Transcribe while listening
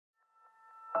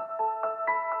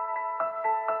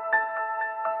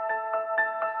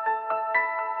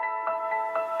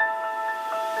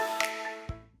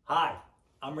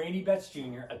I'm Randy Betts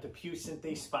Jr. at the Pew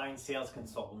Synthé Spine Sales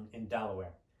Consultant in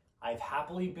Delaware. I've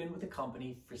happily been with the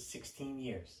company for 16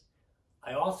 years.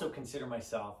 I also consider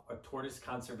myself a tortoise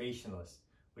conservationist,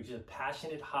 which is a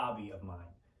passionate hobby of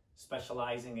mine,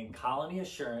 specializing in colony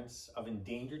assurance of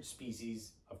endangered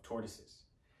species of tortoises.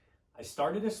 I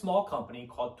started a small company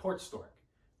called Tort Stork,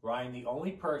 where I am the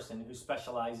only person who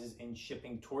specializes in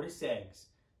shipping tortoise eggs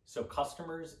so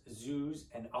customers, zoos,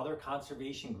 and other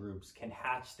conservation groups can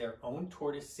hatch their own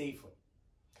tortoise safely.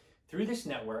 Through this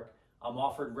network, I'm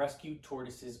offered rescued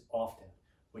tortoises often,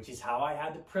 which is how I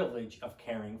had the privilege of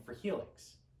caring for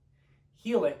Helix.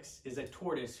 Helix is a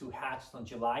tortoise who hatched on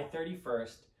July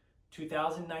 31st,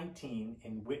 2019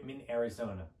 in Whitman,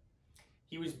 Arizona.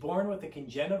 He was born with a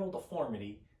congenital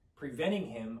deformity, preventing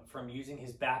him from using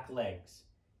his back legs.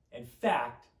 In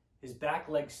fact, his back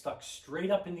legs stuck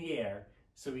straight up in the air,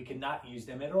 so he could not use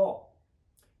them at all.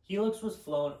 Helix was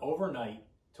flown overnight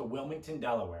to Wilmington,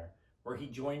 Delaware, where he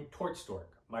joined Tort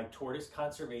Stork, my tortoise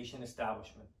conservation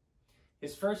establishment.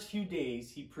 His first few days,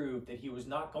 he proved that he was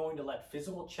not going to let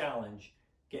physical challenge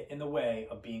get in the way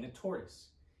of being a tortoise.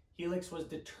 Helix was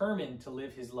determined to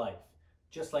live his life,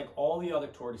 just like all the other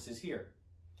tortoises here.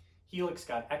 Helix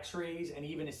got x-rays and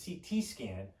even a CT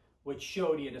scan, which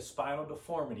showed he had a spinal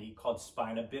deformity called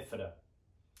spina bifida.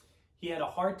 He had a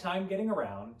hard time getting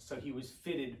around, so he was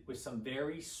fitted with some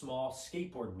very small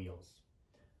skateboard wheels.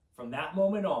 From that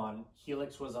moment on,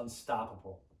 Helix was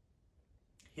unstoppable.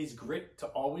 His grit to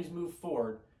always move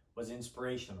forward was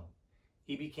inspirational.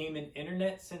 He became an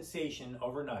internet sensation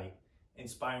overnight,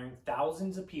 inspiring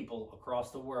thousands of people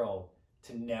across the world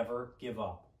to never give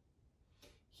up.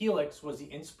 Helix was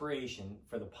the inspiration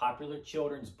for the popular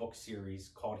children's book series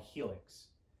called Helix.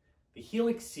 The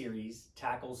Helix series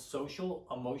tackles social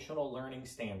emotional learning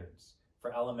standards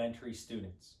for elementary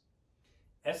students.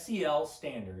 SEL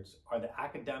standards are the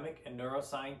academic and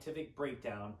neuroscientific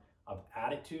breakdown of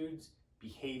attitudes,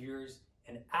 behaviors,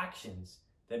 and actions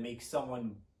that make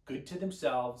someone good to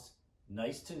themselves,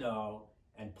 nice to know,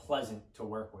 and pleasant to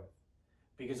work with.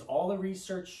 Because all the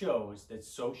research shows that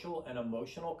social and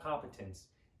emotional competence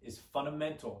is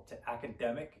fundamental to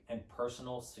academic and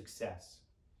personal success.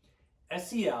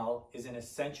 SEL is an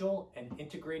essential and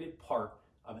integrated part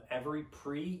of every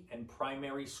pre- and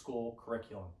primary school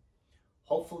curriculum.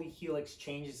 Hopefully, Helix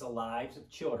changes the lives of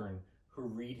children who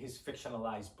read his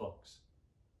fictionalized books.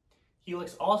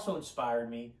 Helix also inspired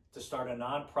me to start a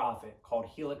nonprofit called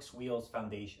Helix Wheels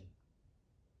Foundation.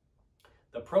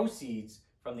 The proceeds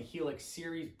from the Helix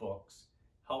series books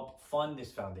help fund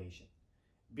this foundation.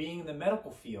 Being in the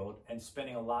medical field and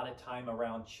spending a lot of time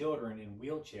around children in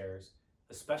wheelchairs,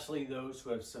 especially those who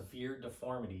have severe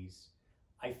deformities,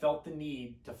 I felt the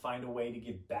need to find a way to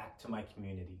give back to my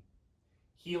community.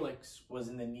 Helix was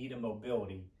in the need of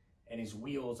mobility, and his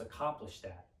wheels accomplished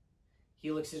that.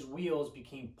 Helix's wheels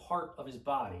became part of his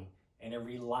body, and it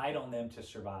relied on them to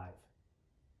survive.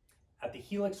 At the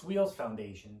Helix Wheels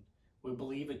Foundation, we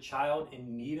believe a child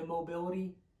in need of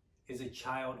mobility is a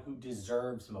child who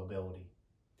deserves mobility.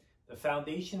 The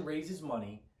foundation raises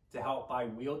money to help buy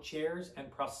wheelchairs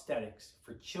and prosthetics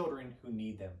for children who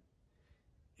need them.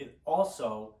 It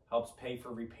also helps pay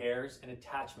for repairs and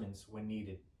attachments when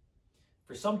needed.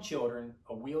 For some children,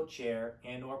 a wheelchair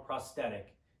and/or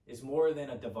prosthetic is more than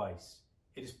a device.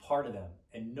 It is part of them,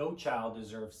 and no child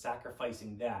deserves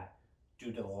sacrificing that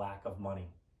due to the lack of money.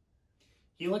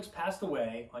 Helix passed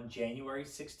away on January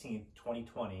 16,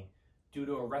 2020, due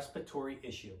to a respiratory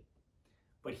issue,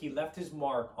 but he left his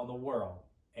mark on the world,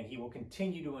 and he will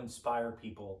continue to inspire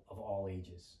people of all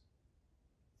ages.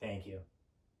 Thank you.